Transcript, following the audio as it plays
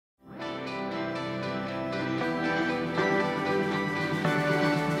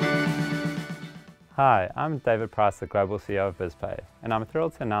Hi, I'm David Price, the Global CEO of BizPay, and I'm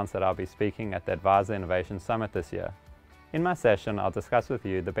thrilled to announce that I'll be speaking at the Advisor Innovation Summit this year. In my session, I'll discuss with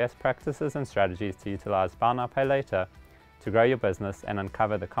you the best practices and strategies to utilize Buy Now Pay Later to grow your business and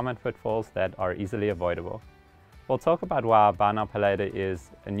uncover the common pitfalls that are easily avoidable. We'll talk about why Buy Now Pay Later is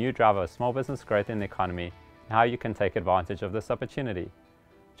a new driver of small business growth in the economy and how you can take advantage of this opportunity.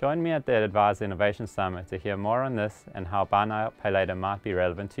 Join me at the Advisor Innovation Summit to hear more on this and how Buy Now Pay Later might be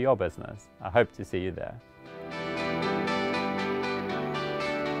relevant to your business. I hope to see you there.